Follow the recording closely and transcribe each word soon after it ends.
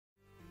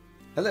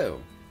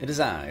Hello, it is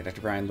I,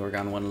 Dr. Brian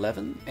Lorgon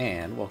 111,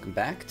 and welcome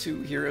back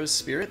to Heroes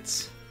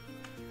Spirits.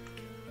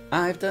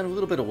 I've done a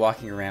little bit of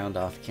walking around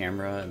off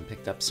camera and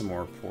picked up some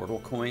more portal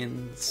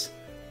coins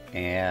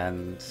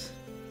and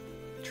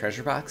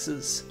treasure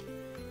boxes.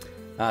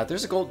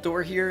 There's a gold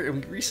door here,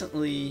 and we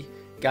recently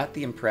got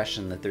the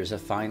impression that there's a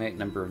finite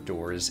number of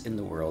doors in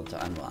the world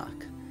to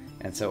unlock.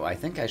 And so I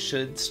think I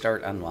should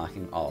start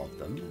unlocking all of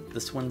them.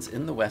 This one's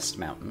in the West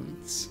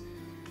Mountains,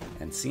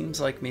 and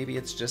seems like maybe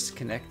it's just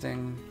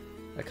connecting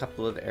a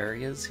couple of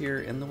areas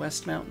here in the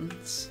West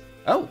Mountains.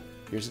 Oh,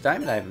 here's a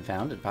diamond I haven't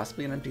found, and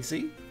possibly an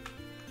NPC.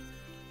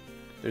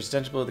 There's a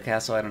dungeon below the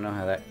castle. I don't know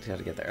how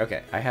to get there.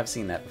 Okay, I have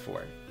seen that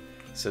before,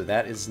 so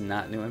that is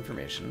not new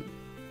information.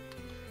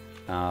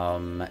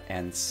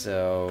 And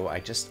so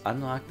I just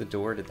unlocked the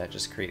door. Did that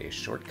just create a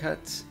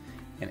shortcut?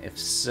 And if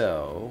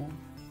so,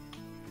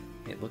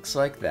 it looks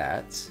like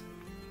that.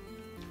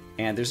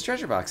 And there's a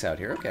treasure box out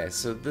here. Okay,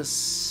 so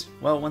this...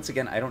 Well, once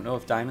again, I don't know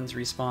if diamonds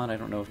respawn. I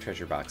don't know if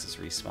treasure boxes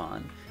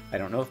respawn. I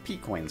don't know if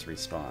P-coins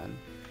respawn.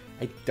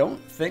 I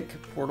don't think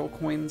portal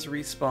coins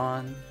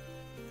respawn.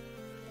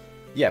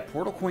 Yeah,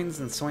 portal coins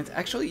and coins.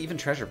 Actually, even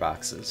treasure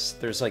boxes.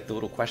 There's like the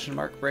little question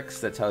mark bricks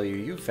that tell you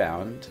you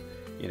found,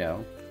 you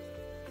know,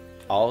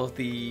 all of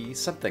the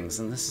somethings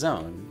in this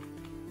zone.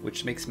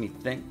 Which makes me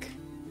think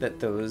that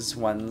those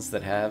ones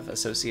that have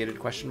associated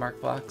question mark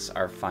blocks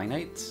are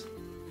finite.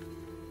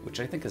 Which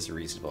I think is a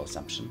reasonable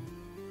assumption.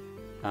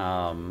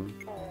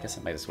 Guess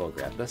I might as well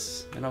grab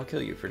this, and I'll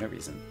kill you for no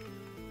reason.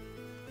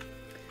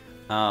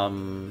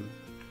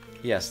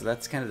 Yeah, so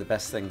that's kind of the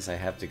best things I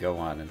have to go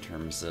on in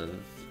terms of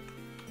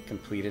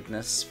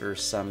completedness for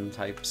some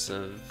types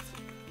of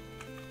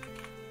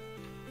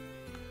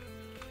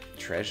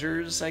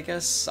treasures, I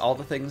guess. All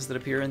the things that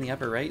appear in the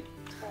upper right.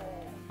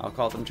 I'll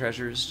call them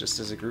treasures just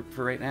as a group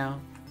for right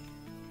now.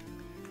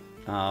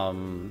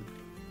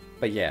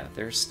 But yeah,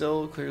 there's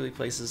still clearly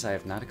places I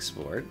have not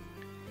explored.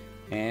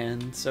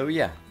 And so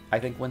yeah, I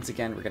think once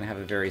again we're going to have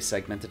a very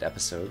segmented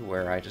episode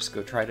where I just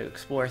go try to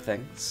explore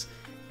things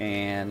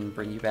and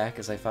bring you back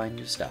as I find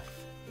new stuff.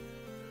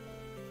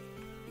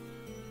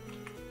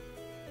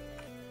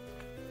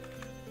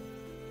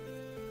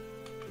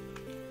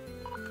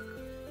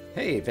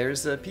 Hey,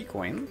 there's a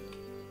P-coin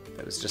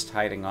that was just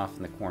hiding off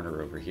in the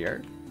corner over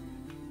here.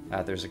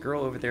 There's a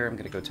girl over there I'm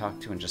going to go talk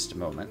to in just a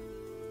moment,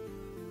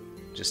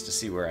 just to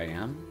see where I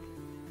am.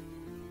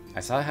 I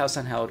saw a house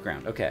on hallowed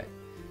ground. Okay,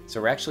 so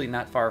we're actually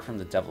not far from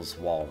the Devil's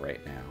Wall right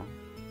now.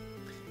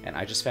 And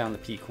I just found the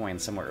P-coin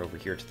somewhere over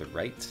here to the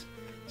right.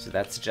 So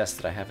that suggests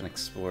that I haven't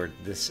explored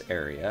this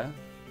area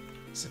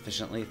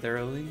sufficiently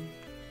thoroughly.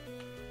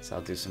 So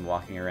I'll do some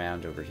walking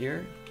around over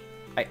here.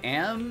 I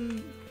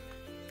am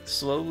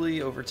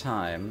slowly over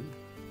time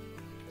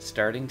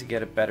starting to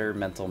get a better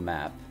mental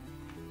map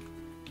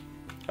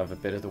of a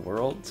bit of the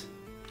world.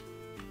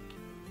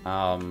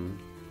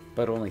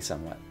 But only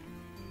somewhat.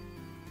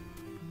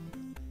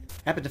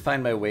 Happened to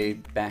find my way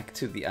back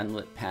to the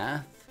unlit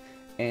path,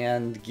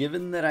 and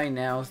given that I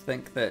now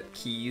think that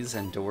keys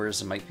and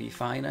doors might be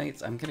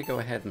finite, I'm going to go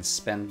ahead and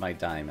spend my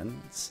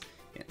diamonds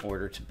in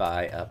order to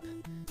buy up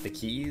the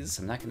keys.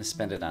 I'm not going to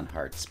spend it on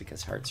hearts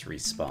because hearts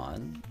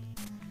respawn.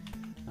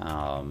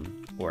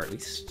 Or at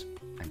least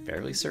I'm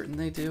fairly certain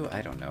they do.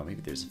 I don't know,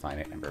 maybe there's a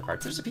finite number of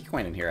hearts. There's a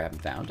P-coin in here I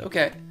haven't found.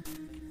 Okay.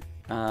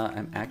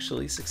 I'm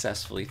actually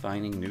successfully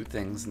finding new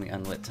things in the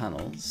unlit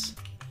tunnels,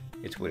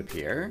 it would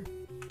appear.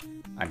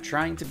 I'm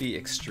trying to be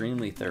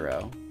extremely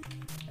thorough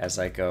as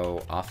I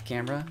go off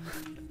camera,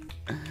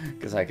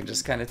 because I can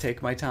just kind of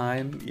take my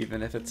time,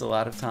 even if it's a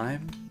lot of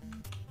time,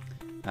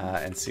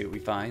 and see what we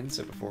find.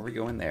 So before we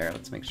go in there,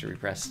 let's make sure we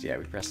pressed, yeah,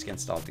 we pressed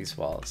against all these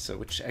walls. So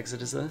which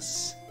exit is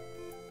this?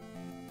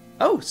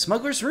 Oh,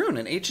 Smuggler's Rune,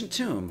 an ancient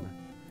tomb.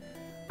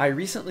 I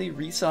recently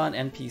resaw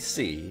an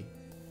NPC.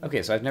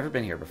 Okay, so I've never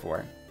been here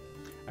before.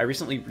 I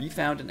recently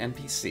refound an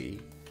NPC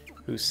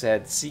who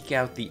said, seek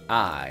out the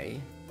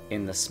eye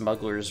in the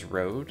Smuggler's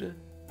Road.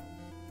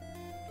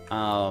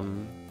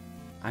 I'm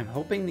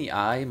hoping the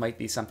eye might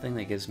be something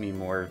that gives me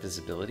more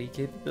visibility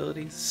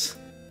capabilities.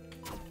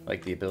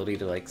 Like the ability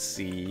to like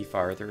see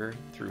farther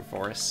through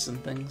forests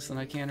and things than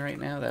I can right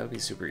now. That would be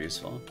super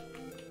useful.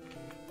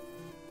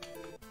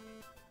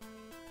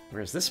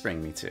 Where does this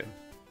bring me to?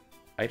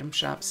 Item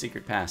shop,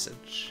 secret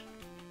passage.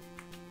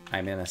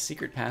 I'm in a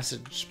secret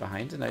passage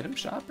behind an item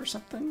shop or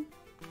something?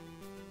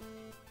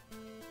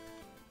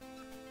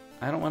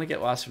 I don't want to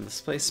get lost from this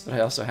place, but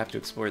I also have to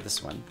explore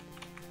this one.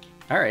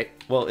 Alright,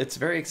 well, it's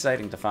very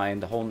exciting to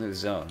find a whole new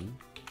zone.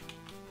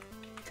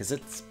 Because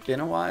it's been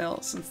a while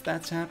since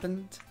that's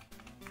happened.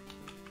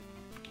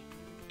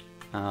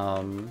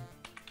 Yeah,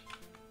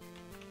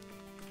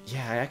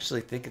 I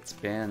actually think it's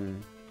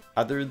been...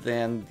 Other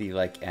than the,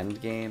 like, end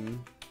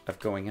game of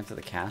going into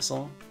the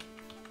castle,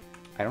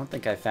 I don't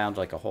think I found,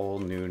 like, a whole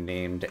new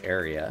named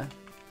area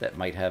that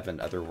might have an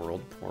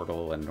otherworld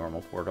portal and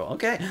normal portal.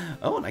 Okay!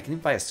 Oh, and I can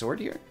even buy a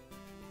sword here?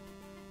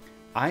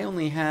 I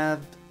only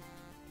have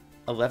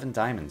 11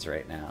 diamonds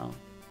right now.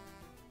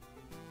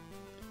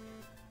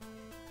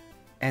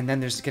 And then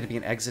there's going to be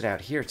an exit out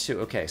here, too.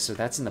 Okay, so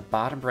that's in the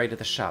bottom right of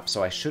the shop.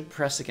 So I should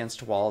press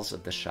against walls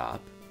of the shop,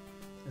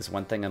 is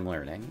one thing I'm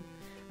learning.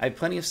 I have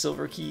plenty of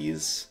silver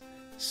keys.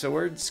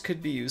 Swords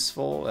could be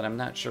useful, and I'm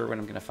not sure when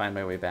I'm going to find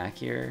my way back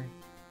here.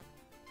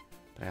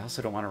 But I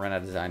also don't want to run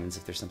out of diamonds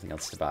if there's something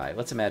else to buy.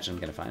 Let's imagine I'm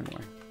going to find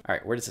more. All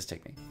right, where does this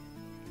take me?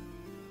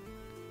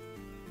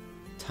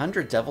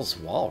 Tundra Devil's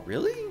Wall,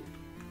 really?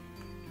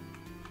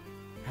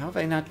 How have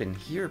I not been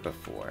here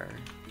before?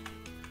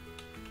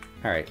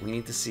 Alright, we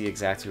need to see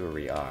exactly where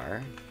we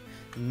are.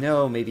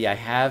 No, maybe I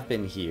have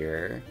been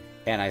here,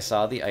 and I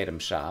saw the item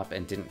shop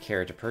and didn't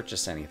care to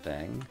purchase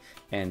anything,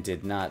 and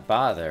did not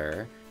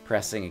bother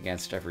pressing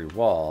against every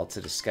wall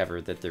to discover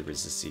that there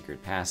was a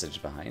secret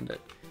passage behind it.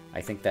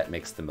 I think that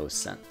makes the most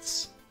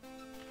sense.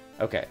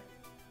 Okay.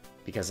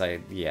 Because I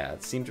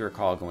seem to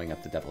recall going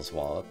up the Devil's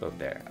Wall up over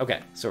there.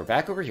 Okay, so we're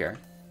back over here.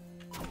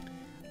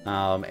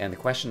 And the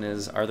question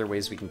is, are there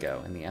ways we can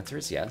go? And the answer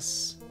is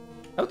yes.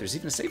 Oh, there's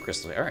even a save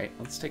crystal. All right,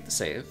 let's take the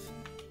save.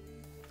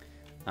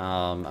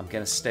 I'm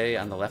going to stay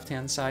on the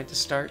left-hand side to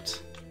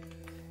start.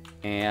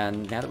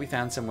 And now that we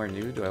found somewhere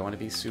new, do I want to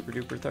be super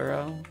duper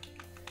thorough?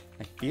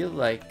 I feel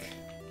like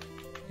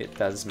it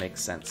does make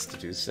sense to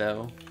do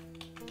so.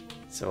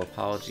 So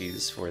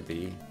apologies for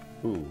the...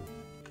 Ooh,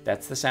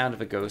 that's the sound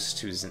of a ghost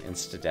who's an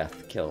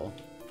insta-death kill.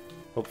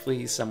 Hopefully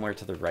he's somewhere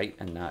to the right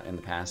and not in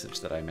the passage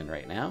that I'm in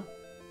right now.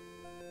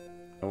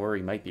 Or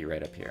he might be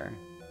right up here.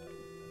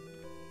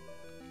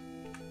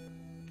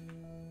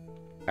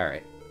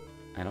 Alright.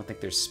 I don't think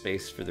there's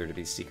space for there to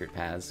be secret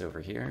paths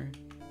over here.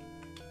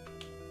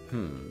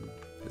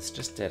 This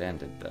just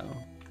dead-ended, though.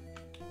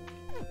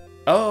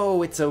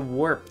 Oh, it's a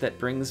warp that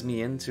brings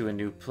me into a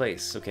new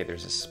place. Okay,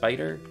 there's a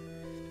spider.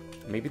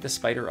 Maybe the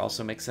spider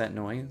also makes that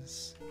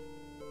noise.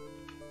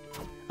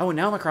 Oh, and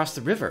now I'm across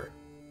the river.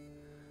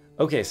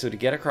 Okay, so to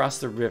get across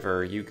the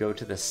river, you go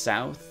to the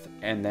south,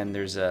 and then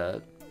there's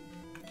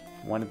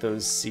one of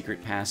those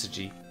secret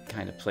passagey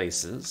kind of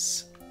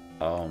places.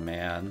 Oh,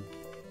 man.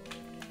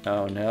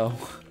 Oh, no.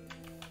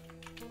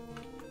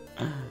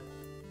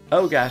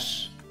 Oh,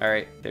 gosh.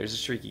 Alright, there's a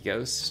Shrieky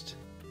Ghost.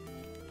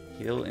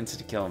 He'll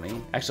insta-kill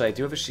me. Actually, I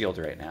do have a shield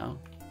right now.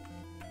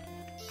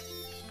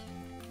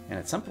 And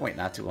at some point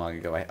not too long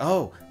ago,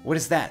 oh, what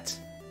is that?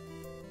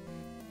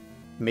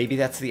 Maybe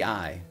that's the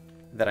eye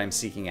that I'm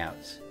seeking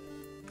out.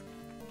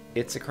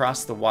 It's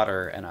across the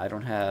water, and I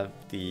don't have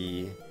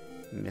the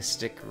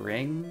mystic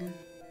ring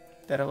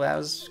that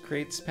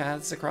creates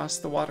paths across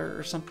the water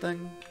or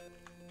something.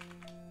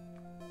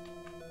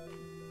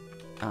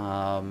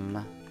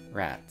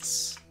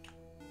 Rats.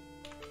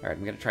 Alright,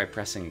 I'm gonna try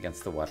pressing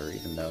against the water,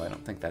 even though I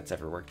don't think that's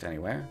ever worked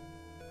anywhere.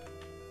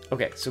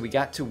 Okay, so we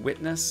got to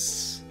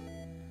witness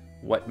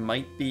what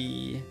might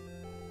be...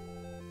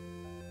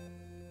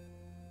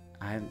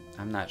 I'm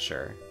not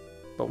sure.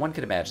 But one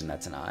could imagine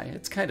that's an eye.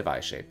 It's kind of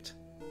eye-shaped.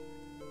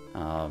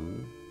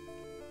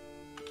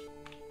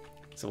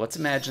 So let's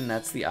imagine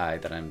that's the eye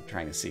that I'm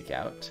trying to seek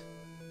out.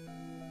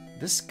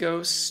 This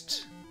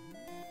ghost...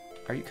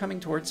 Are you coming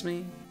towards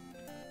me?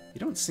 You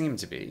don't seem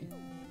to be.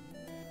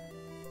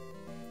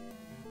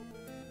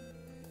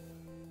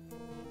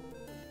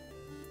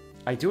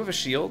 I do have a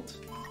shield.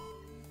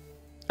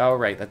 Oh,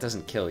 right, that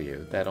doesn't kill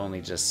you. That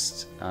only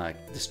just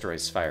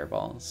destroys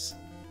fireballs.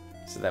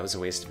 So that was a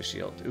waste of a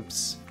shield.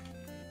 Oops.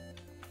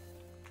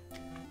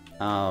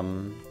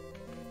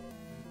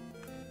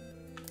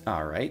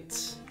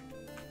 Alright.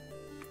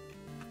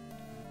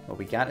 Well,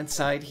 we got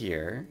inside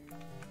here.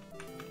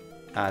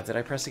 Did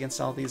I press against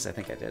all these? I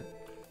think I did.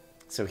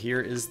 So here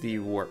is the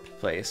warp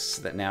place,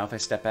 so that now if I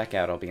step back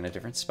out, I'll be in a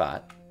different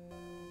spot.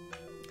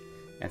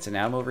 And so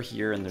now I'm over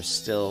here, and there's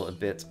still a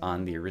bit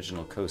on the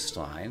original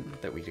coastline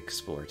that we'd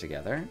explore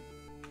together.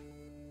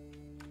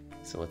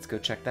 So let's go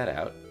check that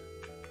out.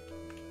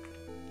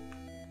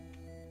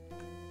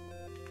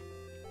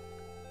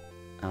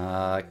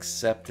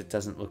 Except it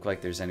doesn't look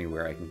like there's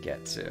anywhere I can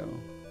get to.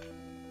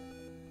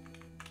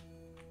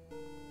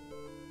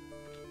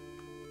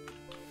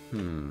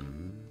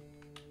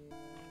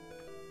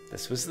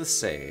 This was the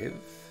save,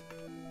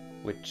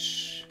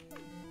 which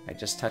I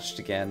just touched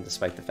again,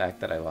 despite the fact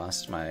that I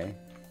lost my...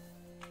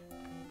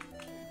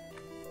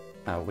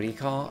 what do you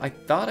call? I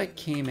thought I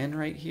came in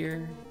right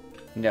here.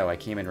 No, I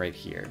came in right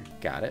here.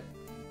 Got it.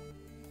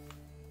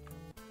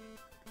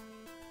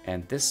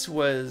 And this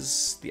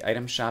was the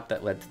item shop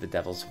that led to the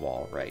Devil's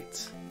Wall,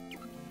 right?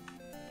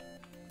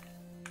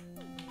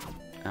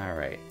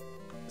 Alright.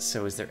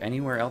 So is there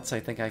anywhere else I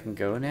think I can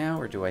go now,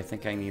 or do I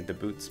think I need the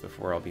boots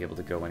before I'll be able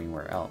to go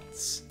anywhere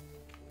else?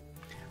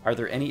 Are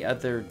there any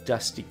other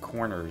dusty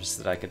corners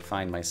that I could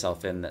find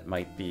myself in that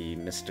might be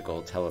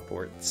mystical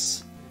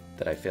teleports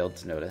that I failed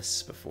to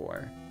notice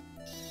before?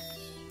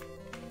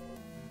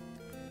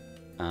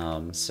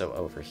 So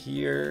over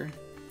here,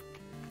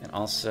 and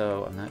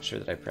also, I'm not sure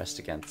that I pressed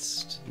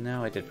against...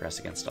 No, I did press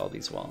against all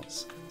these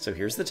walls. So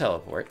here's the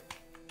teleport.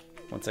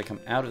 Once I come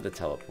out of the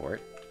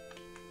teleport...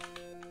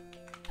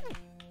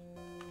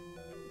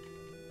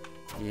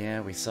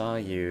 Yeah, we saw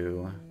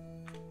you.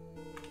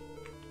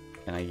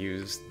 And I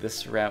used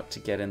this route to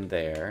get in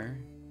there.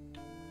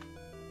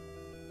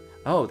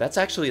 Oh, that's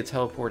actually a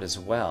teleport as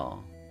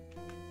well.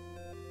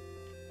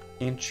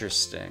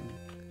 Interesting.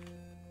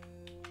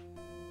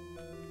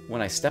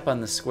 When I step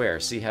on the square,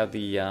 see how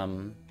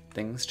the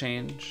things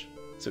change?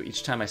 So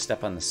each time I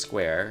step on the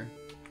square,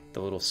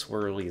 the little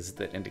swirlies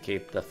that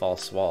indicate the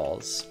false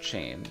walls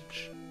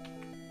change.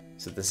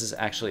 So this is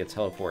actually a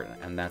teleport,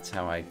 and that's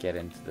how I get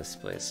into this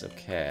place.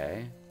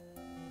 Okay.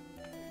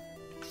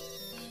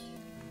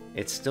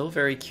 It's still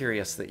very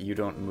curious that you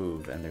don't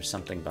move and there's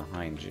something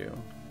behind you.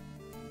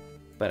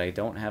 But I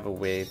don't have a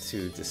way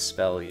to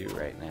dispel you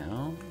right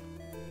now.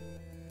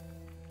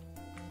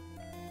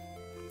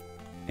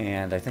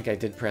 And I think I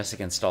did press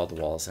against all the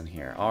walls in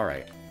here.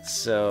 Alright,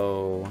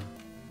 so...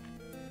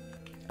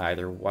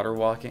 either water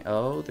walking...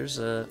 oh, there's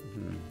a...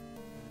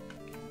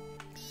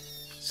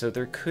 So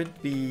there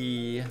could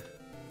be...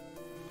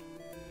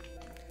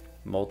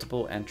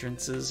 multiple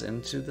entrances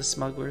into the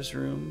Smuggler's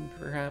Room,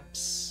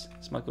 perhaps?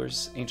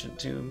 Smuggler's Ancient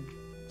Tomb?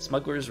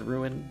 Smuggler's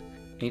Ruin,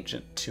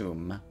 Ancient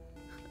Tomb.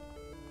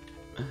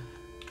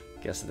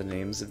 Guess the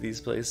names of these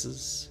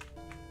places.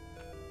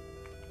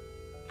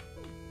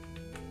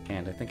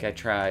 And I think I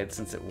tried,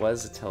 since it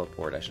was a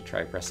teleport, I should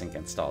try pressing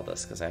against all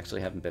this, because I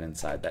actually haven't been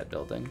inside that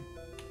building.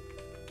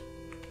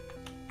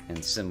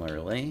 And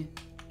similarly...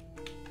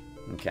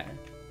 okay.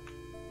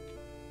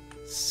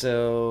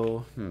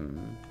 So,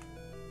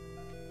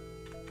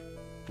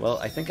 well,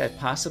 I think I've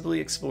possibly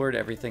explored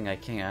everything I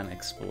can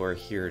explore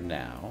here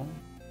now.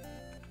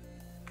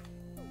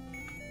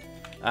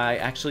 I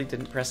actually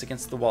didn't press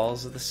against the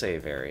walls of the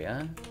save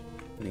area.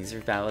 These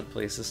are valid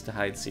places to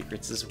hide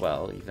secrets as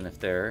well, even if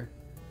they're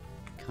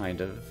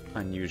kind of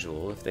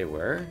unusual if they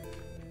were.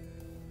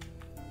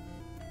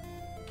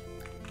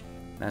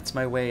 That's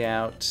my way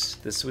out.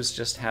 This was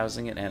just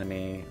housing an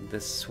enemy.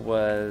 This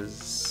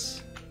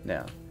was...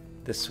 no.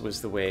 This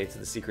was the way to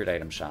the secret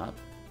item shop.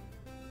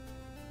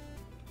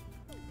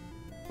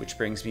 Which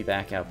brings me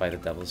back out by the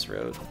Devil's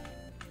Road.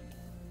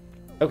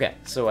 Okay,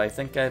 so I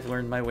think I've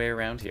learned my way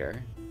around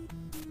here.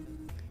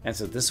 And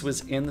so this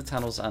was in the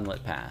Tunnel's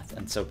Unlit Path,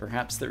 and so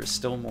perhaps there is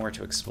still more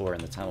to explore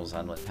in the Tunnel's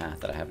Unlit Path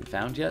that I haven't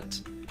found yet.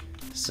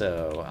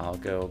 So I'll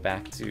go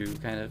back to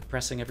kind of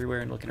pressing everywhere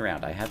and looking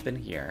around. I have been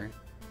here.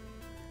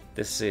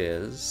 This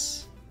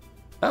is...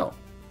 oh!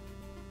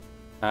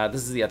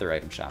 This is the other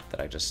item shop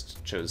that I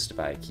just chose to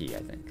buy a key, I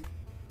think.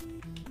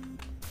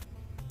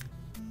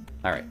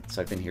 Alright,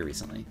 so I've been here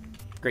recently.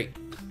 Great.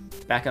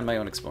 Back on my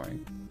own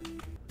exploring.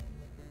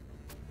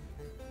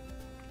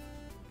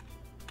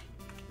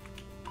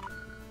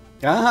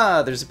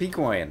 Ah, there's a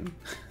P-coin!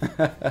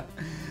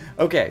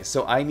 Okay,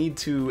 so I need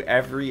to,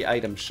 every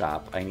item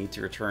shop I need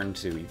to return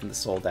to, even the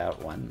sold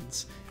out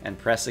ones, and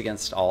press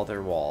against all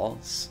their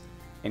walls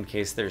in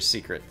case there's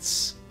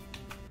secrets.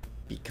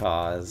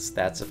 Because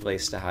that's a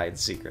place to hide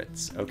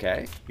secrets.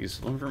 Okay,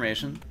 useful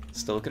information.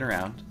 Still looking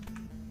around.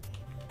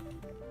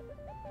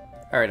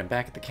 Alright, I'm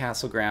back at the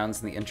castle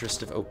grounds in the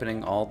interest of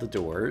opening all the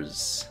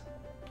doors.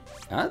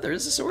 Ah, there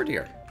is a sword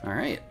here.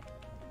 Alright.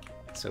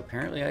 So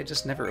apparently I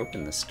just never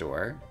opened this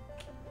door.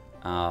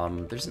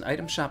 There's an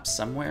item shop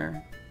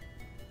somewhere.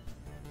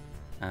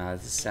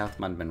 This is South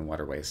Mundman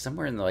Waterway.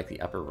 Somewhere in the, like,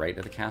 the upper right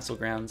of the castle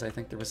grounds, I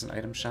think there was an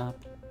item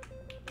shop.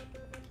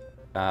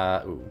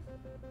 Ooh.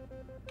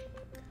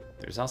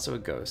 There's also a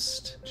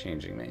ghost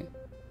changing me.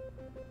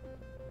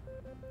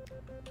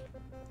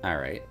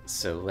 Alright,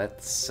 so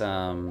let's,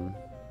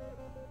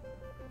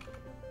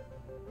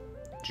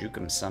 juke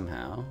him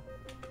somehow.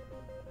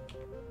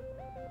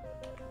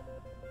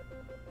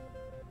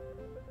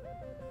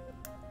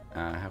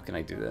 How can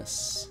I do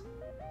this?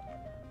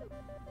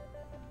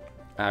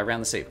 Around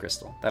the save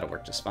crystal. That'll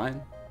work just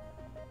fine.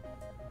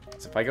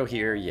 So if I go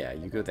here, yeah,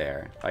 you go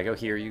there. If I go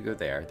here, you go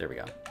there. There we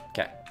go.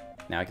 Okay.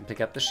 Now I can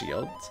pick up the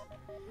shield.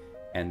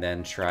 And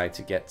then try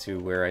to get to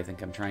where I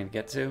think I'm trying to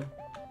get to.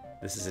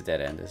 This is a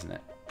dead end, isn't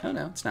it? Oh,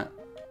 no, it's not.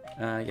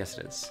 Yes,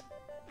 it is.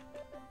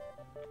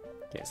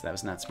 Okay, so that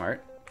was not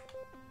smart.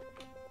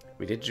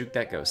 We did juke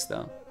that ghost,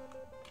 though.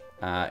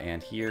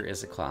 And here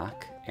is a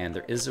clock. And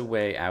there is a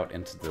way out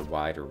into the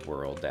wider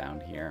world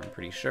down here, I'm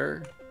pretty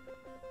sure.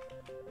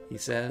 He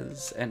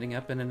says, ending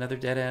up in another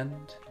dead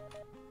end.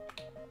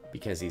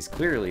 Because he's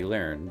clearly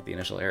learned the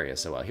initial area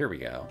so well. Here we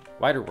go.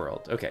 Wider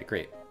world. Okay,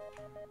 great.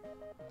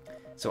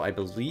 So I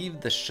believe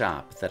the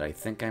shop that I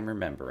think I'm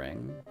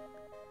remembering...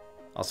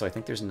 Also, I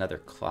think there's another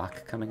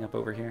clock coming up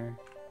over here.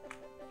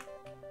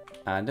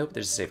 Nope,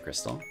 there's a save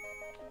crystal.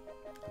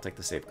 I'll take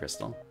the save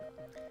crystal.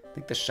 I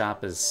think the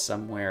shop is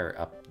somewhere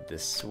up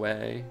this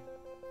way.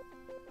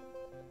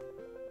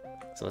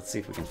 So let's see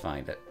if we can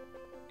find it.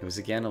 It was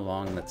again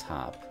along the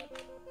top.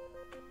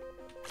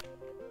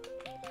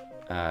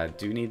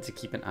 Do need to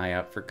keep an eye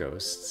out for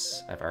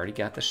ghosts. I've already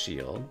got the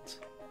shield.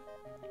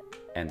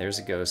 And there's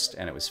a ghost,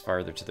 and it was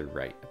farther to the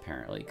right,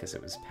 apparently, because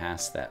it was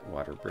past that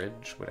water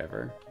bridge,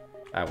 whatever.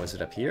 Was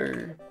it up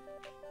here?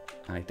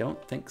 I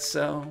don't think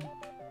so.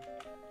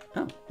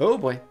 Oh, oh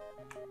boy.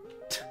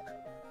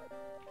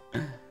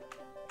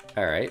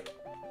 Alright.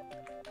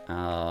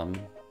 Oh,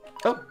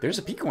 there's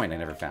a P-coin I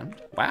never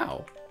found.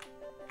 Wow.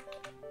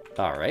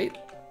 Alright.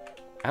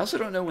 I also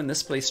don't know when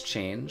this place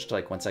changed,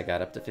 like once I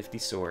got up to 50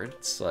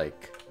 swords,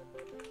 like...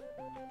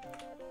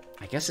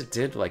 I guess it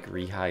did like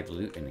re-hide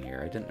loot in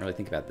here. I didn't really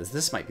think about this.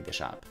 This might be the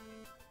shop.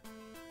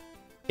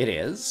 It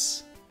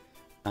is.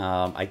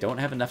 I don't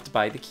have enough to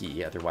buy the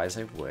key, otherwise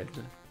I would.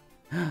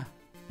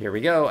 Here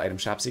we go, item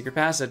shop secret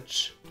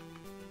passage.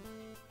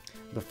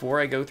 Before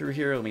I go through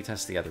here, let me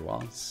test the other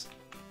walls.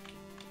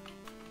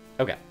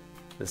 Okay,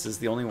 this is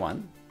the only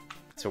one.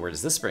 So where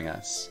does this bring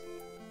us?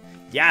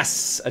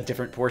 Yes, a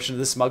different portion of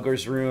the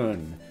Smuggler's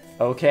Rune.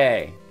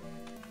 Okay,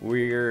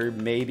 we're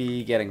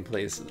maybe getting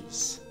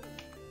places.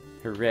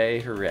 Hooray,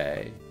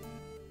 hooray.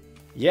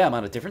 Yeah, I'm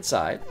on a different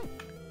side.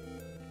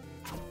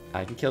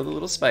 I can kill the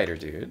little spider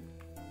dude.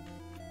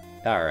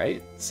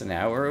 Alright, so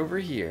now we're over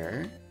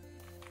here.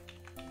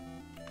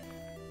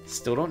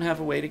 Still don't have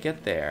a way to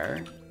get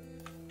there.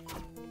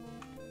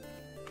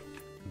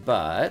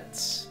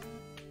 But...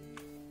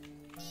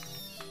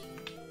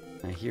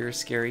 I hear a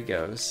scary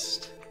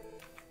ghost.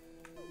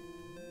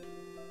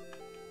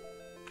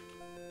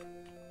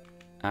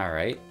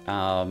 Alright,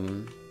 I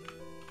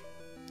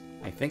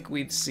think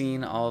we've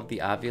seen all of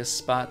the obvious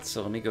spots,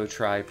 so let me go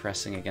try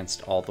pressing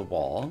against all the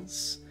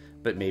walls.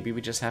 But maybe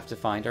we just have to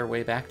find our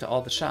way back to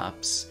all the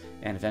shops,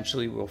 and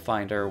eventually we'll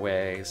find our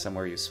way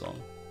somewhere useful.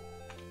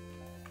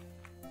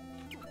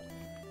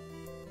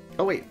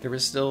 Oh wait, there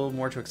was still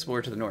more to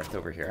explore to the north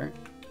over here.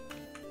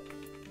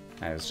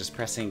 I was just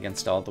pressing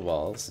against all the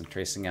walls and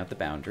tracing out the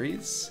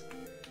boundaries,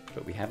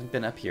 but we haven't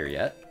been up here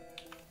yet.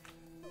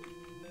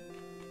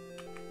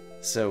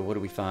 So what do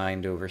we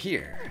find over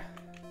here?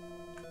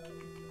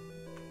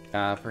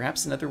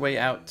 Perhaps another way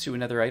out to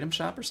another item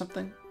shop or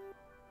something?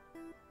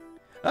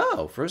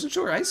 Oh, Frozen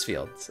Shore Ice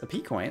Fields, a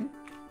P-coin.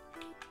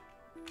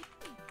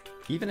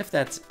 Even if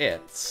that's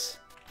it,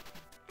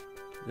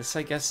 this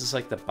I guess is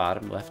like the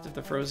bottom left of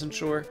the Frozen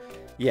Shore.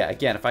 Yeah,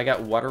 again, if I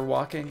got water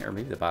walking, or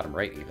maybe the bottom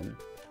right even,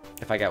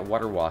 if I got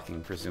water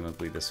walking,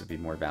 presumably this would be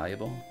more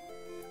valuable.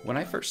 When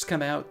I first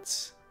come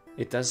out,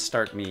 it does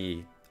start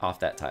me off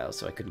that tile,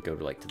 so I couldn't go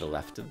to like to the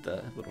left of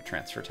the little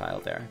transfer tile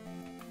there.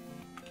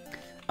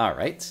 All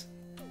right.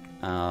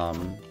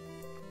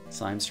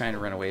 Slime's trying to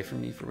run away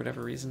from me for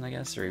whatever reason, I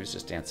guess, or he was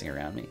just dancing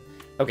around me.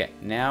 Okay,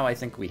 now I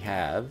think we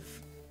have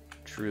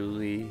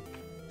truly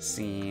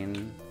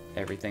seen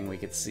everything we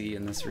could see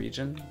in this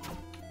region.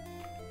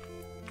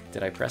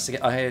 Did I press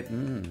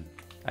again?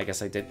 I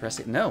guess I did press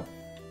it. No,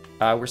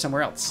 we're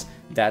somewhere else.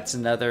 That's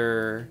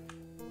another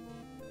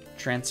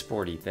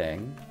transporty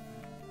thing.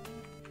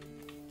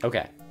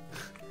 Okay,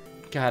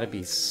 gotta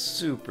be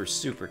super,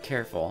 super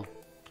careful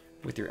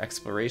with your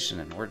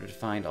exploration in order to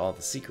find all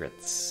the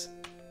secrets.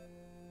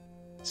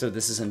 So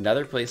this is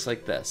another place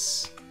like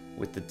this,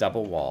 with the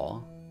double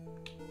wall.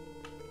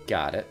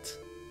 Got it.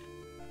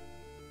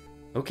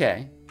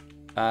 Okay,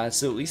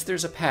 so at least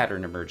there's a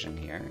pattern emerging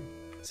here.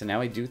 So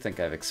now I do think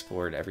I've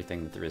explored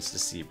everything that there is to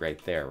see right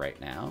there, right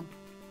now.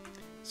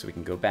 So we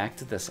can go back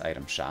to this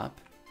item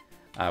shop,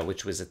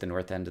 which was at the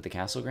north end of the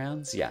castle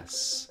grounds.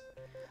 Yes.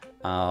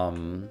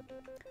 I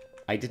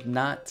did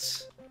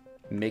not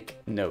make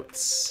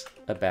notes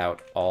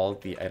about all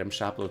the item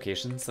shop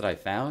locations that I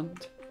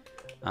found.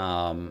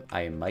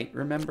 I might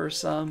remember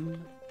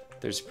some.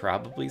 There's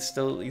probably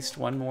still at least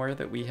one more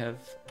that we have...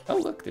 Oh,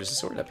 look, there's a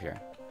sword up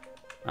here.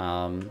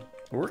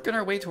 We're working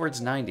our way towards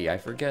 90. I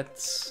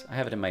forget... I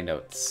have it in my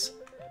notes.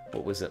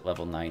 What was it,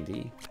 level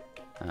 90?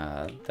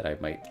 That I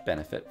might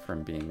benefit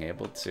from being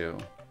able to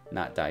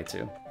not die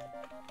to.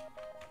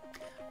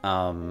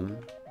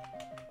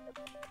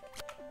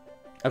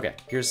 Okay,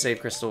 here's Save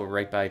Crystal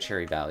right by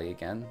Cherry Valley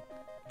again.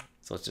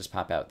 So let's just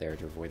pop out there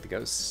to avoid the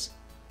ghosts.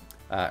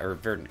 Or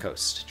Verdant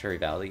Coast. Cherry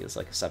Valley is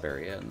like a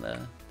sub-area in the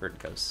Verdant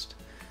Coast.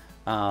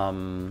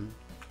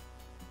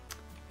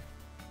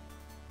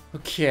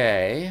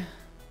 Okay.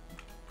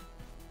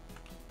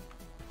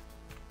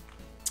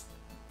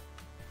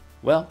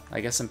 Well,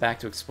 I guess I'm back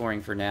to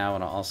exploring for now,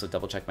 and I'll also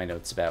double-check my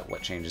notes about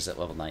what changes at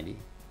level 90.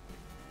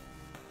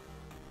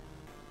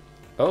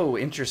 Oh,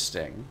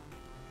 interesting.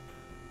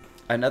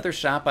 Another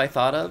shop I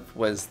thought of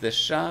was this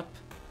shop,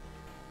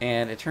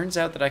 and it turns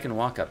out that I can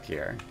walk up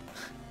here.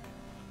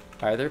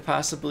 Are there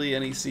possibly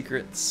any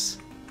secrets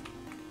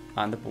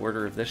on the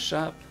border of this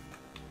shop?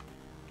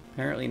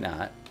 Apparently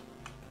not.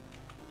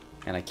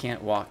 And I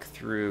can't walk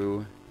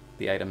through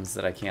the items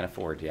that I can't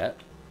afford yet.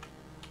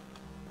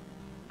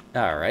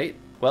 Alright,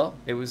 well,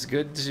 it was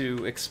good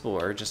to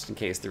explore just in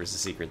case there was a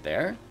secret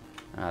there.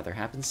 There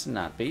happens to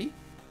not be,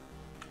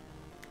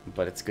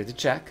 but it's good to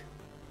check.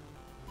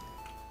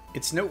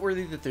 It's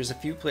noteworthy that there's a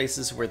few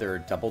places where there are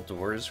double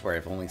doors where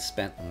I've only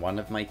spent one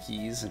of my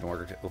keys in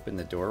order to open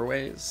the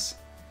doorways.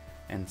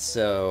 And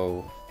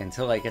so,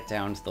 until I get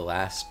down to the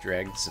last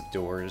dregs of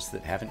doors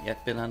that haven't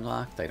yet been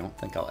unlocked, I don't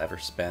think I'll ever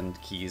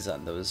spend keys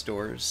on those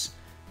doors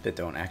that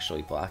don't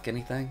actually block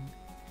anything.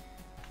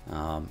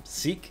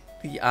 Seek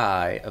the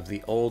eye of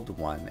the old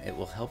one. It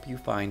will help you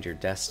find your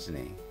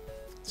destiny.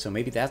 So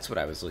maybe that's what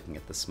I was looking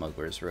at the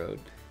Smuggler's Road.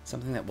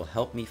 Something that will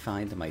help me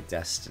find my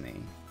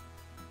destiny.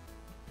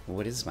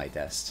 What is my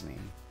destiny?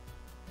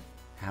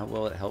 How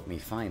will it help me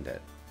find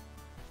it?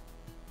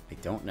 I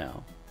don't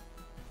know.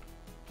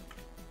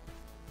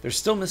 There's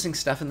still missing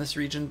stuff in this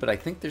region, but I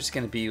think there's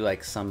going to be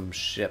like some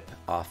ship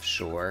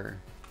offshore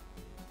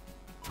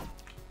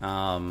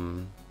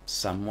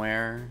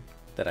somewhere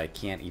that I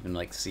can't even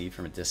like see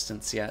from a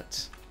distance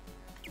yet,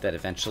 that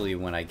eventually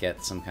when I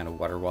get some kind of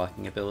water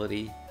walking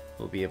ability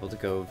we'll be able to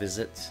go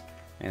visit,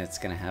 and it's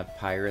going to have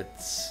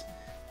pirates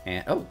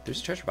and... Oh, there's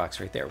a treasure box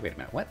right there. Wait a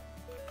minute, what?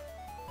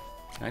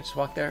 Can I just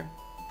walk there?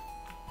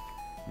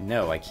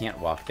 No, I can't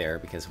walk there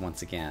because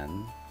once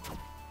again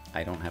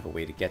I don't have a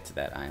way to get to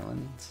that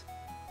island.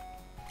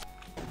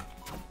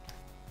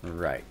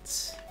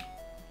 Right.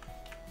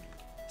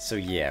 So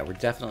yeah, we're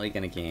definitely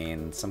going to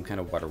gain some kind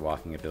of water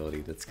walking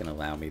ability that's going to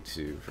allow me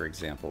to, for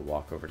example,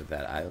 walk over to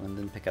that island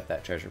and pick up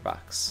that treasure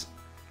box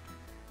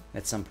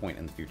at some point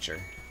in the future.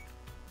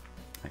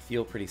 I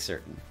feel pretty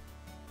certain.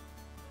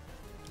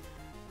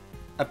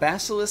 A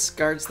basilisk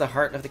guards the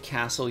heart of the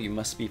castle. You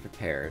must be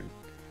prepared.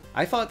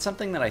 I fought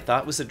something that I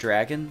thought was a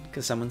dragon,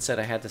 because someone said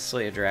I had to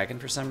slay a dragon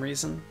for some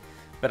reason.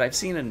 But I've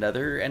seen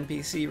another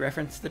NPC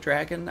reference the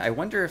dragon. I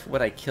wonder if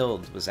what I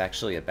killed was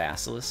actually a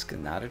basilisk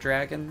and not a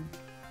dragon.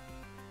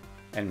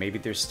 And maybe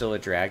there's still a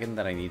dragon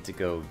that I need to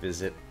go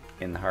visit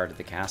in the heart of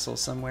the castle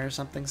somewhere,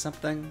 something.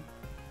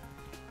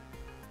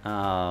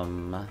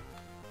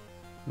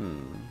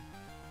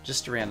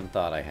 Just a random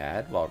thought I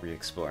had while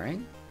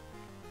re-exploring.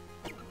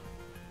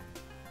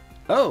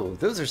 Oh,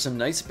 those are some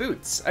nice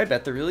boots. I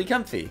bet they're really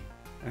comfy.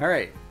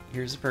 Alright,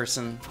 here's a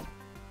person.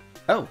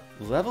 Oh,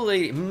 level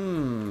 8.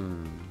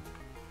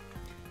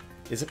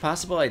 Is it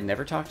possible I'd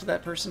never talked to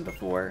that person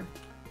before?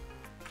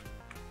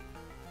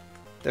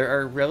 There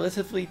are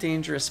relatively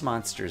dangerous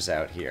monsters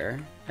out here,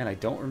 and I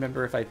don't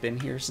remember if I've been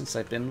here since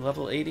I've been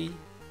level 80.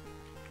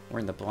 We're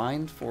in the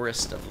Blind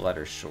Forest of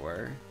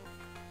Lettershore.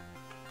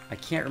 I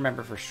can't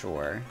remember for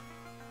sure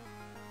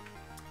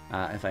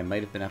if I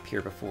might have been up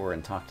here before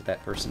and talked to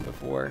that person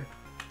before.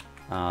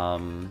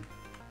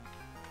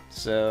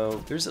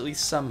 So there's at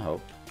least some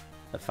hope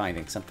of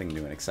finding something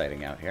new and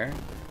exciting out here.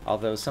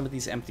 Although some of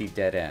these empty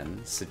dead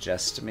ends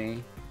suggest to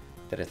me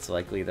that it's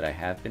likely that I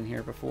have been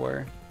here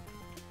before.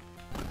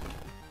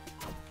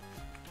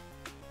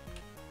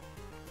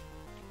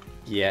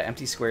 Yeah,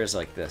 empty squares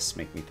like this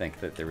make me think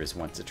that there was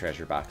once a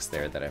treasure box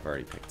there that I've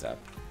already picked up.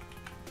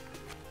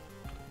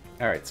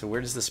 Alright, so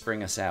where does this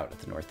bring us out at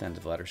the north end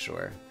of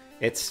Lettershore?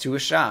 It's to a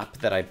shop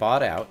that I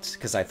bought out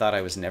because I thought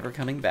I was never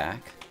coming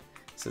back.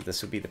 So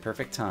this would be the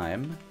perfect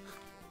time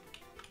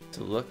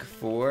to look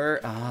for...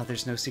 Ah,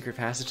 there's no secret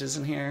passages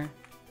in here.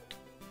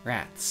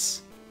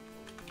 Rats.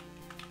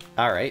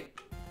 Alright.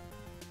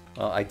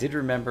 Well, I did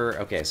remember...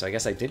 Okay, so I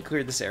guess I did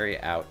clear this area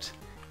out.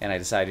 And I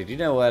decided, you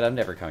know what, I'm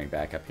never coming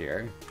back up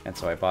here. And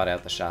so I bought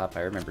out the shop.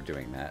 I remember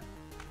doing that.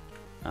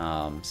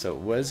 So it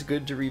was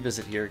good to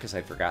revisit here because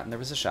I'd forgotten there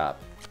was a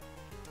shop.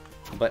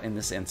 But in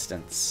this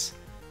instance,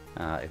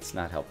 it's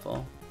not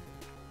helpful.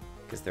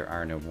 Because there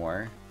are no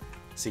more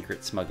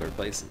secret smuggler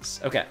places.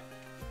 Okay.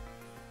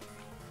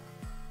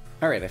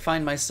 Alright, I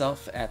find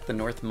myself at the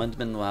North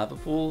Mundman lava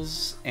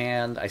pools,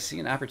 and I see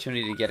an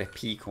opportunity to get a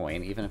P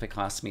coin, even if it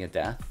costs me a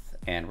death.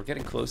 And we're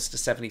getting close to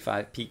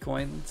 75 P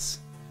coins,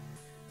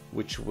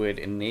 which would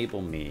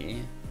enable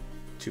me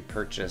to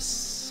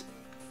purchase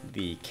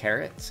the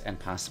carrot and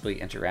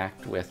possibly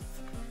interact with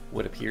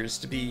what appears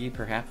to be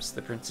perhaps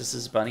the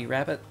princess's bunny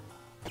rabbit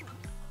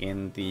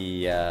in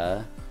the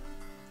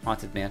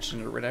haunted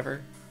mansion or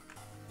whatever.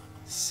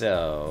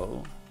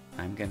 So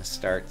I'm gonna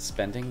start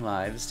spending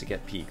lives to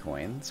get P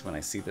coins when I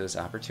see those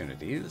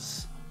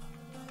opportunities.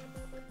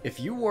 If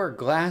you wore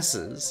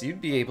glasses, you'd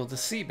be able to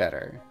see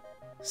better,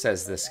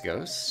 says this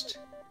ghost.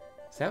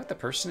 Is that what the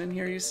person in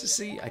here used to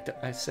see?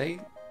 I say...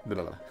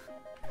 Blah, blah.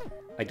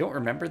 I don't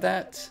remember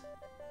that.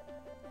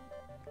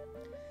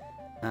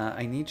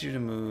 I need you to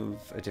move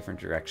a different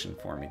direction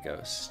for me,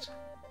 ghost.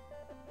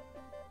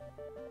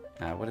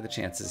 What are the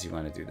chances you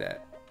want to do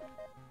that?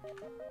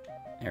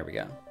 There we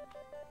go.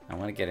 I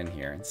want to get in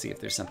here and see if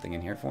there's something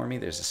in here for me.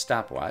 There's a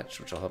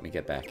stopwatch, which will help me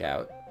get back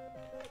out.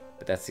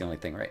 But that's the only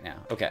thing right now.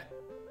 Okay.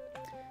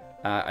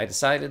 I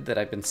decided that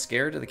I've been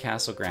scared of the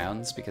castle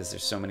grounds because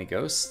there's so many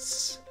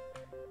ghosts.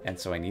 And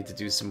so I need to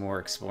do some more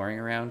exploring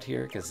around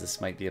here, because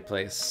this might be a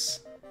place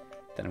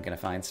that I'm going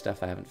to find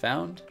stuff I haven't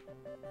found.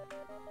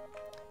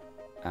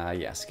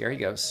 Yeah, scary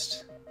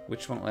ghost,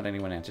 which won't let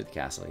anyone enter the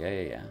castle.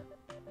 Yeah.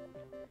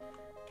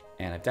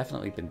 And I've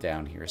definitely been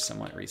down here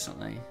somewhat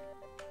recently.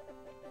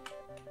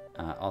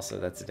 Also,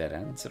 that's a dead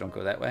end, so don't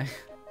go that way.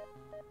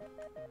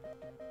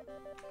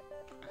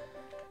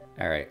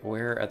 Alright,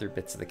 where are other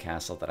bits of the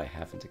castle that I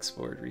haven't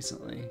explored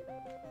recently?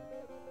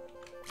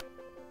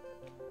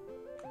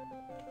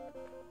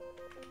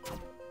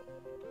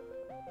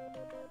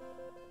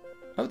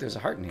 Oh, there's a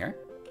heart in here.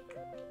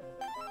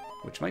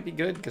 Which might be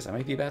good, because I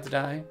might be about to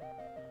die.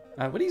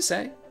 What do you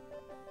say?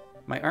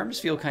 My arms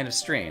feel kind of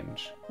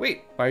strange.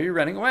 Wait, why are you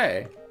running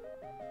away?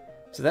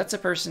 So that's a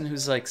person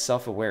who's, like,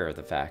 self-aware of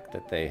the fact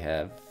that they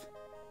have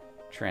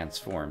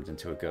transformed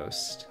into a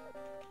ghost.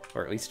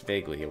 Or at least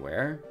vaguely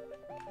aware.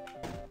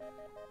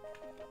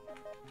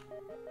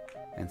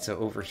 And so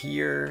over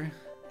here,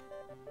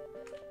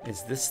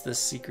 Is this the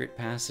secret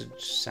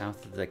passage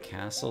south of the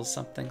castle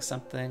something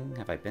something?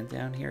 Have I been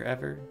down here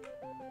ever?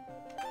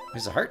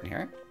 There's a heart in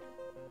here.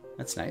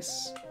 That's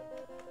nice.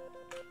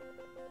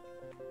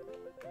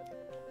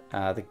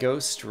 The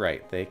ghost,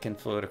 right, they can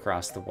float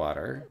across the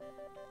water.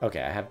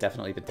 Okay, I have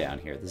definitely been down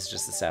here. This is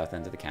just the south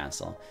end of the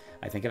castle.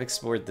 I think I've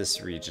explored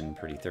this region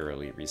pretty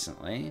thoroughly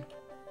recently.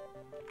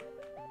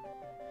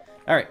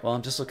 Alright, well,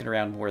 I'm just looking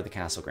around more of the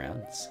castle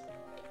grounds.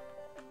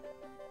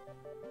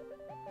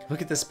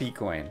 Look at this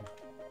P-coin.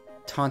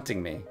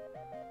 Taunting me.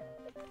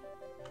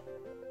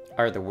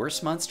 Are the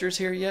worst monsters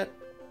here yet?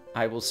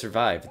 I will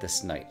survive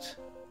this night.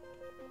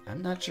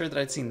 I'm not sure that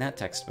I'd seen that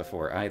text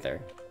before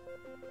either.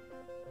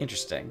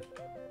 Interesting.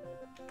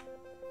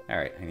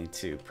 Alright, I need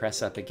to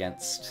press up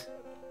against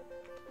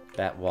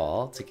that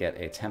wall to get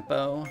a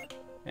tempo,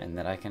 and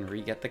then I can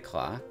re-get the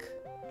clock.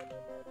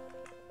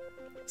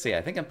 So yeah,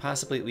 I think I'm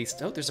possibly at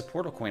least... Oh, there's a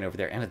portal coin over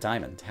there and a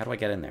diamond. How do I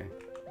get in there?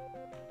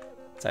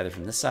 It's either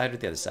from this side or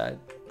the other side.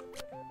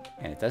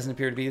 And it doesn't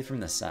appear to be from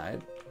this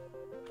side.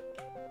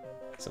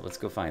 So let's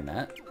go find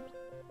that.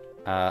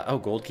 Oh,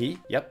 gold key.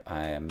 Yep,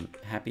 I am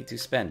happy to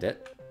spend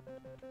it.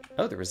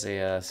 Oh, there was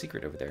a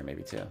secret over there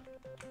maybe too,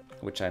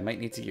 which I might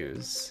need to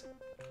use.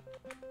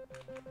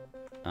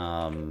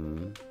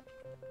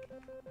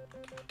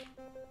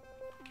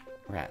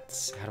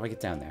 Rats. How do I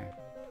get down there?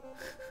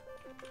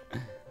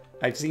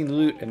 I've seen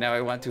loot and now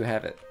I want to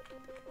have it.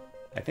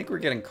 I think we're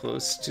getting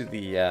close to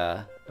the,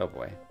 oh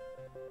boy.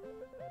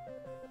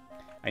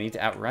 I need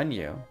to outrun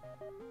you.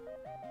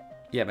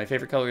 Yeah, my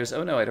favorite color is...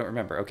 Oh no, I don't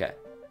remember. Okay.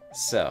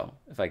 So,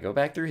 if I go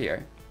back through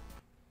here,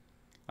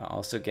 I'll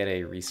also get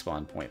a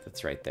respawn point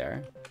that's right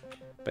there.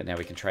 But now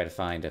we can try to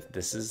find if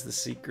this is the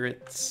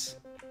secret.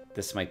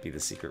 This might be the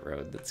secret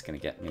road that's going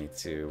to get me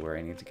to where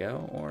I need to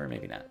go, or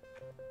maybe not.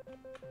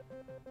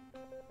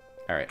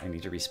 Alright, I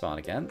need to respawn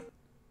again.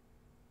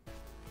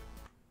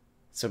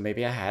 So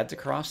maybe I had to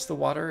cross the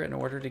water in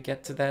order to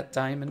get to that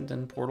diamond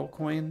and portal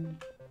coin?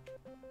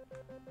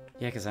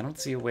 Yeah, because I don't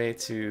see a way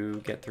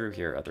to get through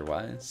here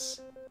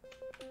otherwise.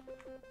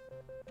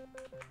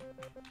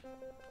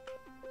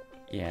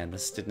 Yeah, and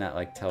this did not,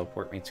 like,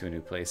 teleport me to a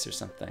new place or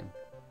something.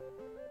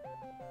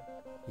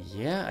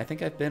 Yeah, I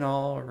think I've been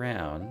all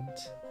around.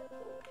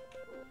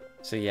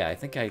 So yeah, I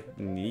think I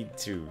need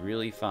to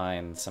really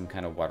find some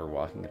kind of water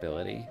walking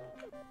ability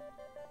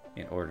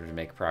in order to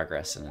make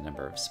progress in a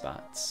number of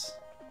spots.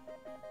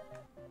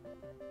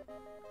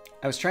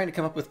 I was trying to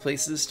come up with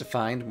places to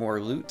find more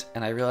loot,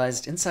 and I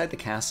realized inside the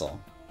castle,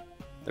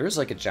 there was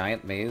like a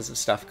giant maze of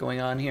stuff going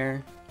on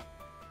here.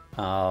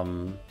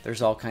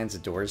 There's all kinds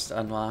of doors to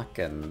unlock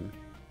and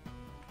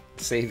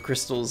save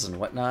crystals and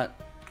whatnot.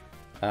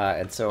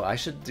 And so I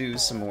should do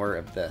some more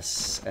of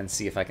this and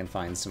see if I can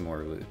find some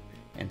more loot.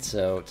 And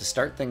so to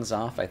start things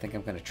off, I think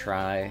I'm going to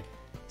try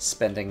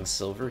spending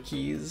silver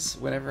keys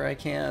whenever I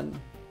can.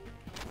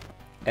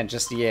 And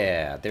just,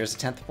 yeah, there's a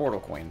 10th portal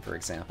coin, for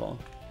example.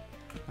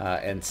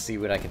 And see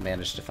what I can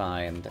manage to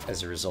find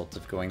as a result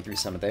of going through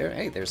some of there.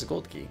 Hey, there's a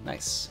gold key.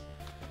 Nice.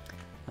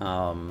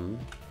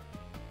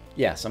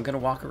 Yeah, so I'm going to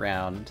walk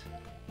around,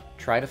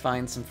 try to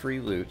find some free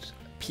loot.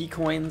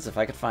 P-coins, if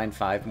I could find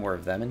 5 more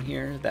of them in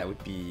here, that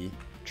would be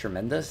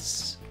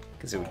tremendous,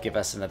 because it would give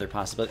us another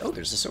possibility. Oh,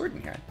 there's a sword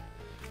in here.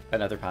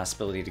 Another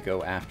possibility to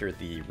go after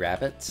the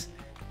rabbit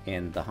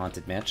in the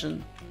Haunted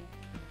Mansion.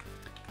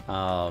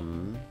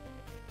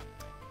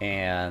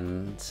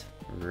 And,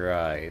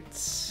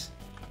 right...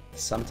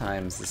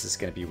 Sometimes this is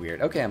going to be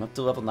weird. Okay, I'm up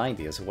to level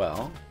 90 as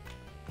well.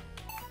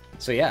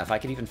 So yeah, if I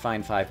could even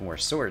find 5 more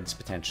swords,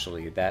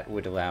 potentially, that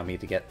would allow me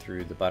to get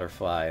through the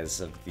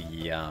butterflies of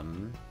the,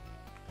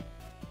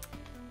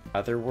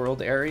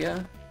 Otherworld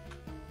area.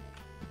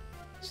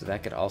 So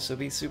that could also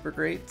be super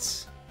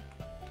great.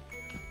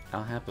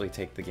 I'll happily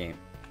take the game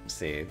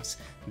saves.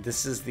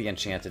 This is the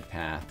Enchanted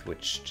Path,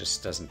 which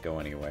just doesn't go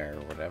anywhere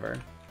or whatever.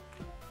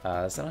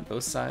 Is that on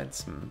both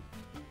sides?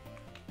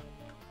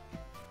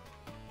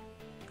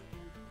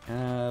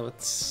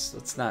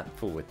 Let's not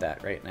fool with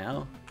that right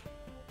now.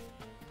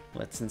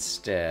 Let's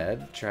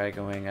instead try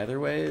going other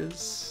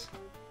ways.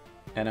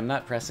 And I'm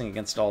not pressing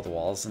against all the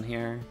walls in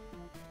here.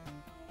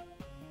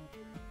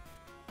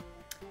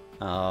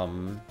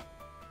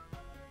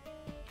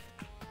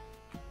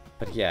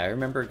 But yeah, I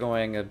remember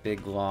going a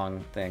big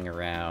long thing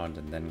around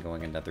and then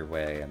going another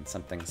way and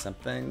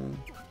something.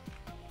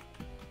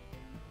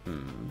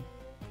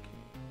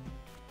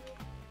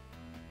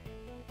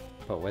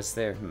 What was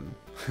there?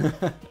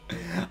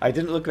 I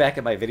didn't look back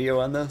at my video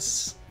on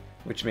this,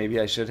 which maybe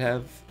I should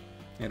have,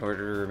 in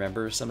order to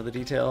remember some of the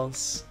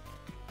details.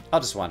 I'll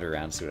just wander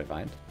around and see what I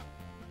find.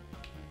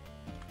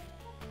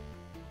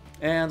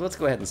 And let's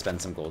go ahead and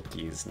spend some gold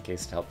keys in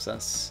case it helps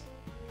us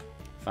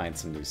find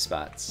some new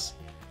spots.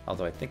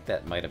 Although I think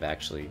that might have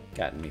actually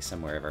gotten me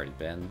somewhere I've already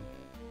been.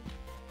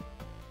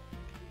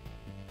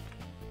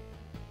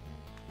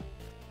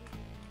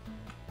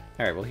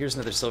 Alright, well here's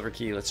another silver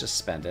key, let's just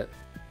spend it.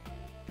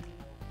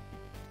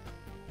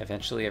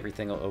 Eventually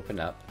everything will open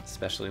up,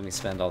 especially when we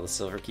spend all the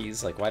silver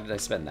keys. Like, why did I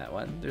spend that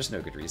one? There's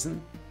no good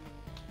reason.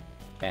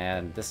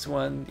 And this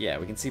one, yeah,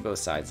 we can see both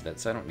sides of it,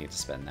 so I don't need to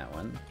spend that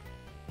one.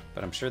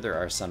 But I'm sure there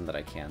are some that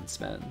I can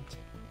spend.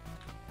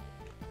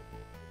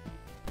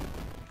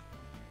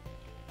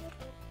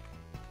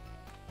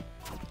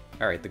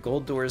 Alright, the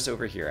gold door is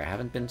over here. I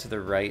haven't been to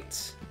the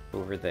right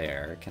over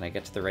there. Can I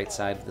get to the right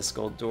side of this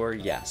gold door?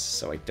 Yes,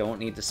 so I don't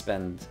need to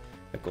spend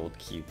a gold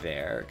key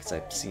there, because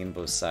I've seen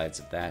both sides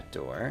of that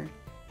door.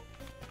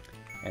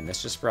 And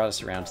this just brought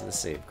us around to the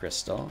save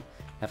crystal.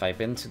 Have I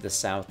been to the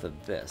south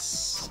of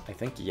this? I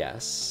think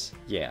yes.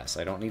 Yes,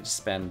 I don't need to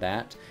spend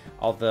that.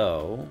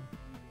 Although...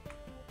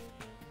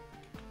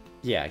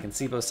 yeah, I can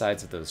see both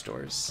sides of those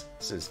doors.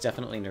 So there's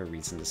definitely no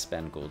reason to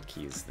spend gold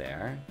keys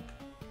there.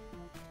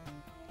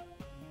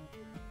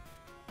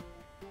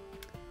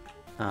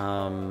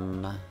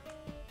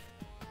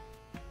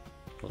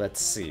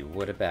 Let's see,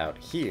 what about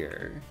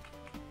here?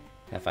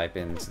 Have I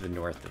been to the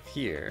north of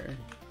here?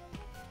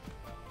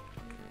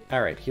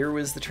 Alright, here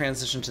was the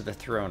transition to the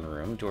throne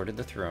room, door to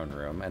the throne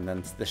room, and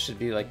then this should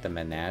be like the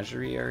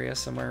menagerie area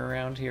somewhere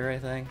around here, I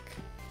think.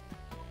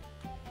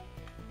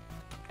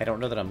 I don't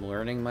know that I'm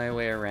learning my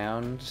way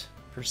around,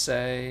 per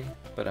se,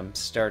 but I'm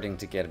starting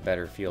to get a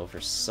better feel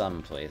for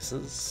some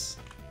places.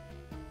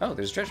 Oh,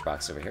 there's a treasure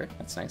box over here.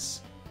 That's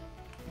nice.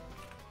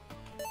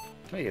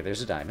 Oh yeah,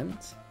 there's a diamond.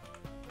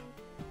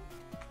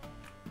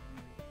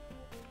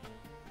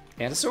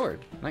 And a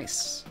sword.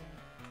 Nice.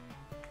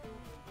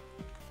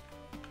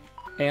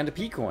 And a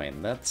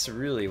P-coin. That's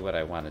really what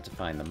I wanted to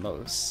find the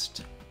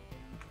most.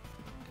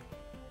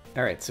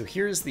 Alright, so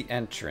here's the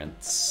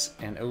entrance.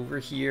 And over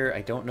here,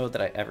 I don't know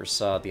that I ever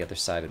saw the other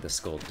side of this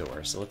gold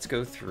door. So let's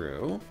go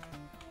through.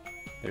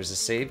 There's a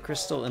save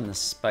crystal in the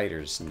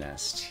spider's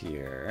nest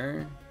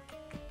here.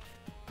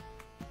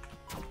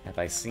 Have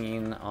I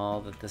seen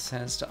all that this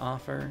has to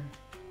offer?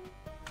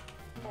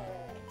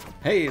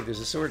 Hey, there's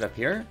a sword up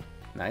here.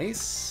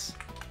 Nice.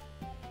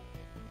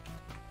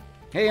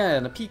 Hey,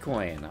 and a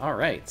P-coin.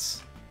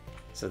 Alright.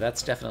 So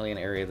that's definitely an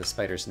area of the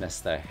spider's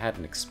nest that I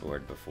hadn't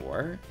explored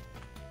before.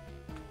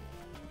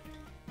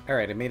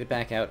 Alright, I made it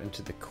back out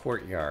into the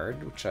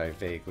courtyard, which I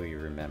vaguely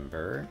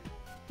remember.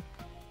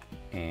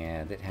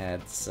 And it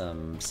had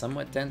some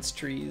somewhat dense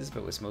trees,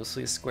 but was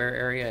mostly a square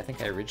area. I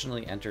think I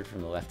originally entered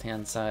from the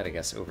left-hand side, I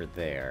guess over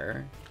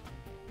there.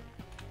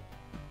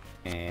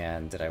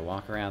 And did I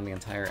walk around the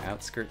entire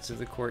outskirts of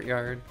the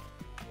courtyard?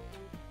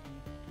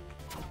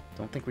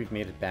 Don't think we've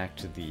made it back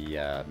to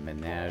the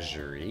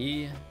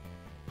menagerie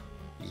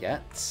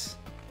yet,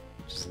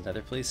 which is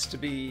another place to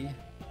be.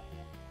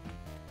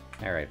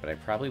 Alright, but I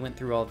probably went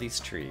through all these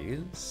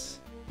trees.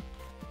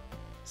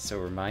 So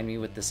remind me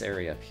what this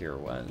area up here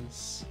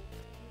was.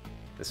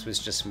 This was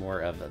just more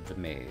of the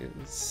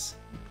maze.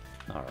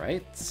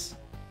 Alright.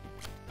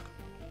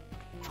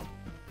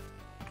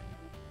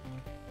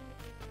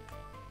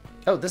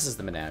 Oh, this is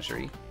the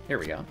menagerie. Here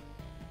we go.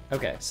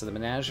 Okay, so the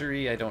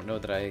menagerie, I don't know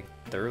that I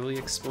thoroughly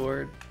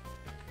explored.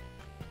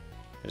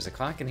 There's a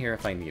clock in here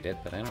if I need it,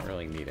 but I don't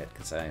really need it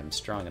because I am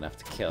strong enough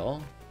to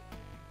kill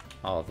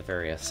all of the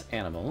various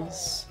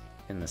animals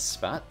in this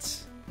spot.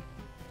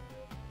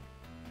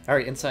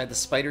 Alright, inside the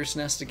spider's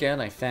nest again,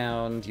 I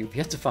found... you've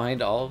yet to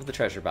find all of the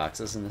treasure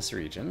boxes in this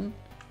region.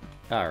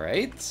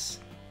 Alright.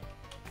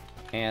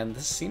 And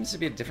this seems to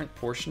be a different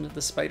portion of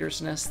the spider's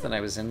nest than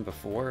I was in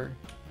before.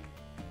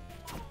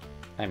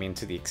 I mean,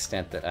 to the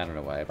extent that... I don't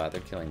know why I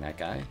bothered killing that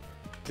guy.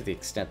 To the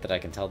extent that I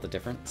can tell the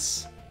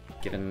difference,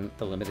 given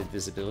the limited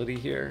visibility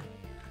here.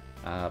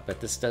 But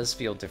this does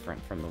feel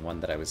different from the one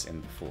that I was in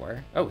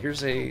before. Oh,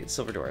 here's a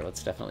silver door.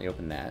 Let's definitely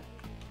open that.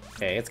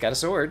 Okay, it's got a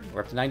sword.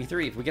 We're up to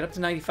 93. If we get up to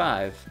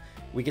 95,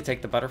 we could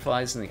take the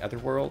butterflies in the other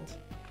world.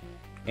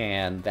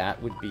 And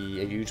that would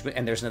be a huge...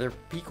 and there's another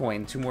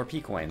P-coin, 2 more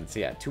P-coins.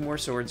 Yeah, 2 more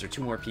swords or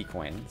 2 more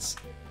P-coins.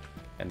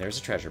 And there's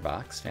a treasure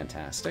box.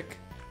 Fantastic.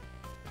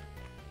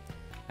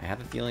 I have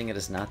a feeling it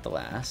is not the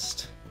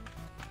last.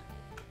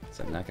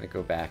 So I'm not going to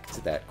go back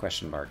to that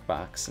question mark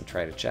box and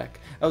try to check.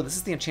 Oh, this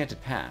is the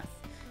enchanted path.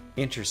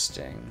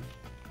 Interesting.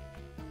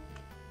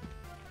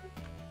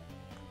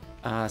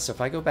 So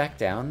if I go back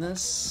down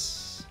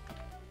this...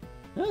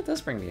 oh, it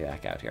does bring me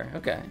back out here.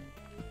 Okay.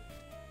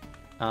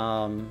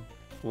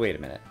 Wait a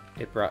minute.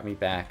 It brought me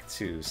back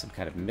to some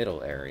kind of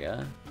middle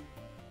area.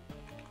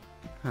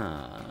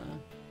 Huh.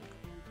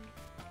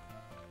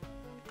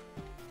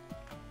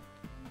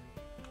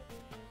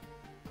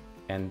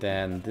 And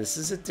then this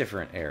is a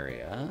different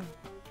area.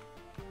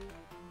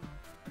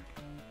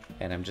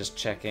 And I'm just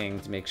checking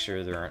to make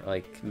sure there aren't,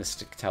 like,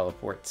 mystic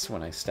teleports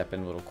when I step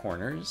in little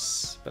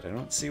corners, but I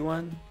don't see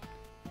one.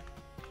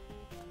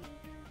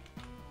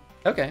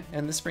 Okay,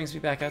 and this brings me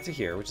back out to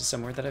here, which is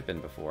somewhere that I've been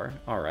before.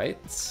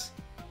 Alright.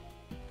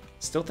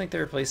 Still think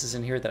there are places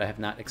in here that I have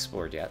not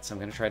explored yet, so I'm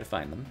going to try to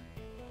find them.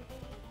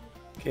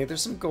 Okay,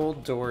 there's some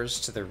gold doors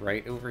to the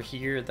right over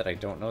here that I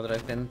don't know that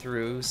I've been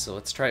through, so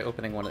let's try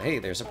opening one of... hey,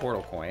 there's a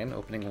portal coin.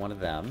 Opening one of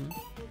them.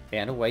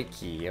 And a white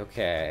key,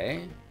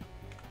 okay.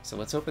 So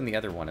let's open the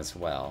other one as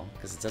well,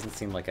 because it doesn't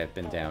seem like I've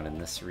been down in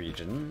this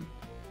region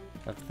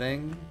of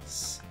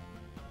things.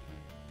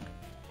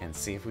 and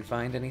see if we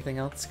find anything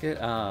else good.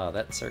 Oh,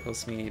 that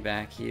circles me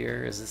back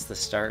here. Is this the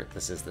start?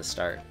 This is the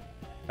start.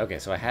 Okay,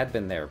 so I had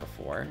been there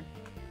before.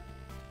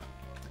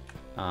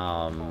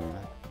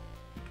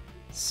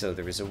 So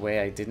there was a way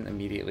I didn't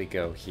immediately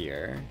go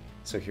here.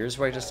 So here's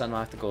where I just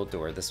unlocked the gold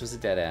door. This was a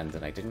dead end,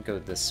 and I didn't go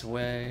this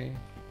way.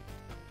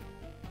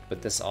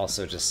 But this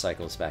also just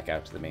cycles back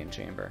out to the main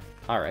chamber.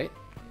 Alright.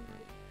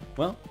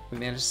 Well, we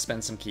managed to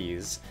spend some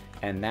keys.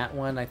 And that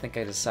one, I think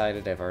I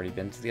decided I've already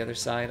been to the other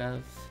side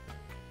of.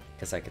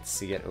 Because I could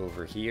see it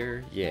over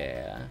here.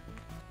 Yeah.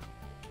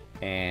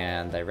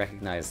 And I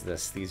recognize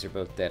this. These are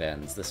both dead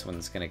ends. This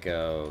one's going to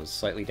go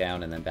slightly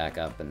down and then back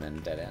up and then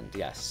dead end.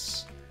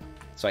 Yes.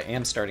 So I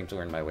am starting to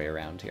learn my way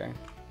around here.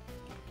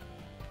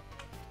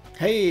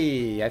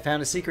 Hey! I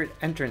found a secret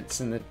entrance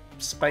in the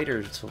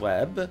spider's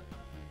web.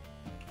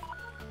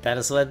 That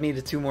has led me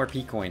to 2 more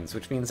P-coins,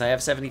 which means I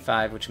have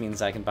 75, which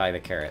means I can buy the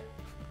carrot.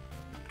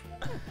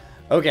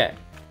 Okay.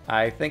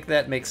 I think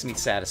that makes me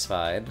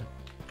satisfied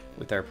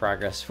with our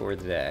progress for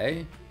the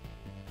day.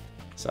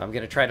 So I'm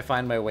going to try to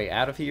find my way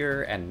out of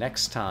here, and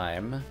next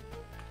time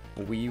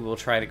we will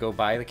try to go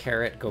buy the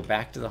carrot, go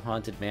back to the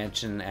Haunted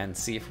Mansion, and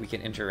see if we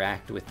can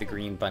interact with the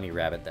green bunny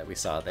rabbit that we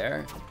saw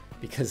there.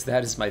 Because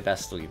that is my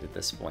best lead at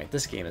this point.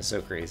 This game is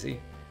so crazy.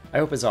 I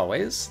hope, as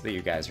always, that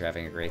you guys are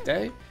having a great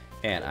day,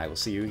 and I will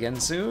see you again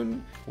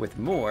soon with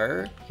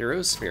more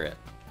Heroes Spirit.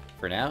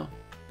 For now,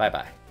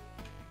 bye-bye.